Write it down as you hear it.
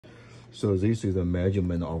So this is a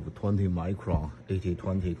measurement of 20 micron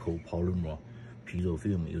 8020 copolymer Piezo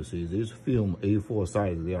film. You see this film A4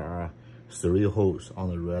 size, there are 3 holes on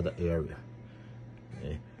the red area.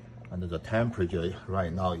 Okay. And the temperature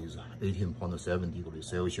right now is 18.7 degrees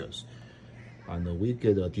Celsius. And we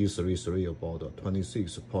get a D33 about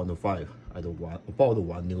 26.5 at about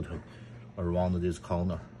 1 Newton around this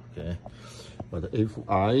corner. Okay. But if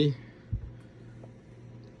I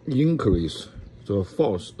increase the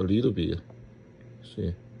force a little bit,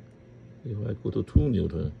 see, if I go to 2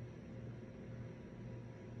 Newton,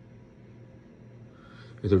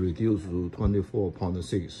 it reduces to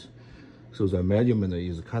 24.6. So the measurement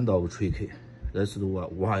is kind of tricky. That's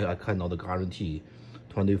why I cannot guarantee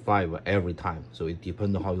 25 every time. So it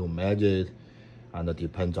depends on how you measure it, and it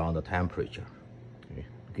depends on the temperature. Okay.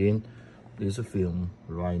 Again, this film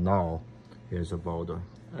right now is about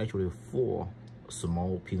actually 4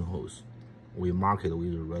 small pinholes. We mark it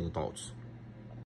with red dots.